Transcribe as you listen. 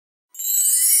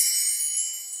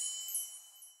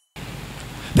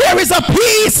There is a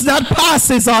peace that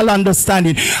passes all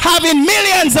understanding. Having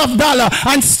millions of dollars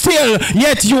and still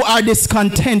yet you are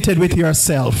discontented with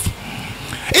yourself.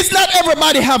 It's not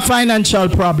everybody have financial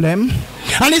problem,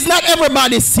 and it's not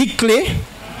everybody sickly,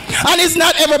 and it's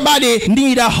not everybody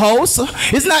need a house.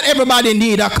 It's not everybody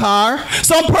need a car. It's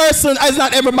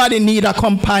not everybody need a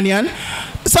companion.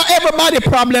 So everybody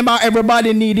problem or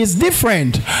everybody need is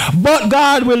different. But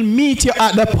God will meet you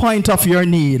at the point of your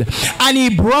need. And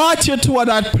he brought you to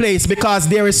that place because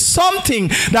there is something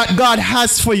that God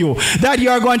has for you that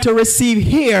you are going to receive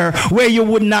here where you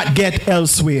would not get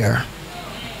elsewhere.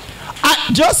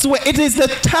 It is the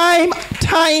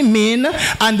timing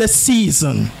and the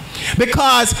season.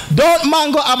 Because don't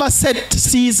mango have a set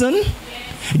season?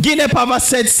 Guinea have a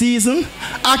set season?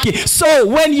 Okay, so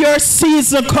when your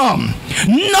season come,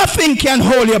 nothing can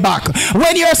hold you back.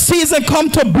 When your season come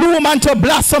to bloom and to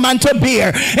blossom and to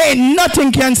bear, ain't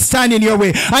nothing can stand in your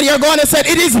way. And you're going to say,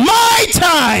 it is my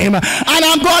time, and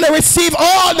I'm going to receive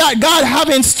all that God have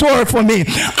in store for me.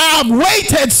 I've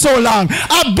waited so long.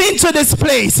 I've been to this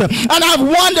place, and I've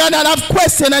wondered and I've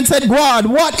questioned and said, God,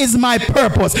 what is my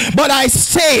purpose? But I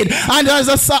stayed, and as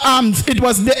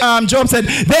Job said,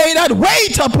 they that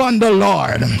wait upon the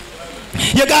Lord.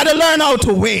 You got to learn how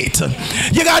to wait.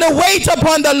 You got to wait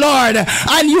upon the Lord,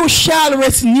 and you shall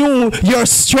renew your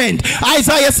strength.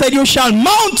 Isaiah said, you shall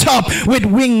mount up with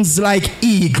wings like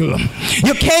eagle.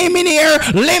 You came in here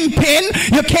limping.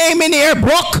 You came in here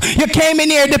broke. You came in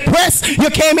here depressed. You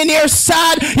came in here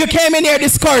sad. You came in here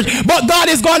discouraged. But God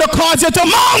is going to cause you to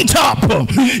mount up.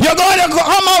 You're going to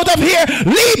come out of here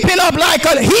leaping up like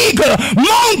an eagle,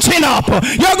 mounting up.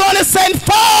 You're going to send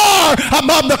far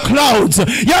above the clouds.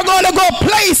 You're going to go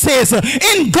places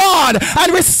in God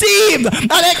and receive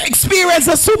and experience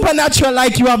the supernatural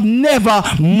like you have never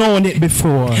known it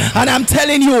before. And I'm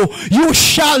telling you, you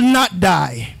shall not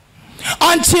die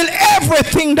until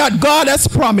everything that God has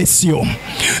promised you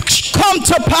come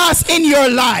to pass in your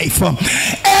life.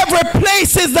 Every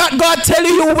places that God tell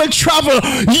you will travel,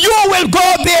 you will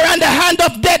go there, and the hand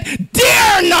of death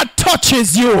dare not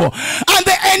touches you. And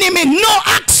the enemy, no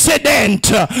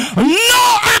accident.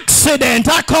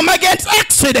 I come against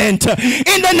accident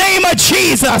in the name of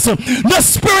Jesus. The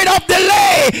spirit of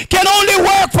delay can only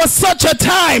work for such a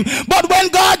time. But when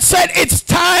God said it's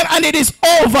time and it is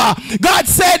over, God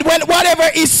said when whatever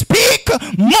he speak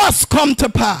must come to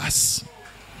pass.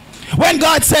 When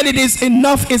God said it is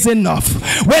enough, is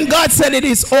enough. When God said it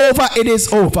is over, it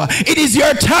is over. It is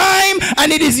your time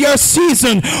and it is your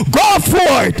season. Go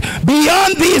forth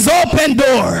beyond these open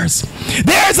doors.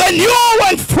 There's a new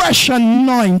and fresh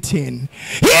anointing.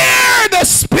 Hear the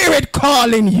Spirit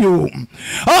calling you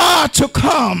to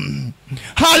come.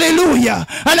 Hallelujah.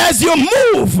 And as you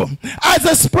move, as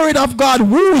the Spirit of God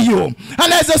woo you,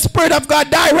 and as the Spirit of God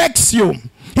directs you,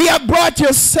 he has brought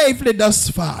you safely thus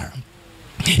far.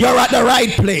 You're at the right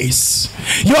place.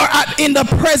 You're in the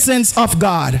presence of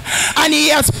God. And he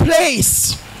has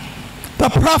placed. The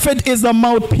prophet is the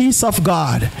mouthpiece of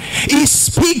God. He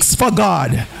speaks for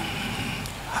God.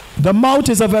 The mouth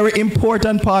is a very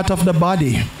important part of the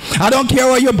body. I don't care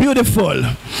how you're beautiful.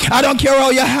 I don't care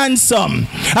how you're handsome.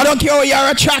 I don't care how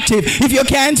you're attractive. If you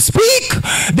can't speak,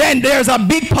 then there's a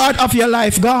big part of your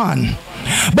life gone.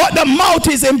 But the mouth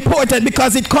is important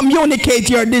because it communicates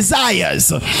your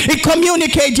desires. It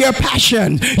communicates your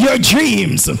passion, your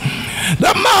dreams.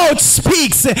 The mouth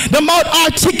speaks. The mouth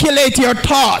articulates your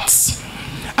thoughts.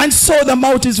 And so the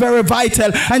mouth is very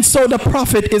vital. And so the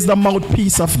prophet is the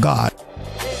mouthpiece of God.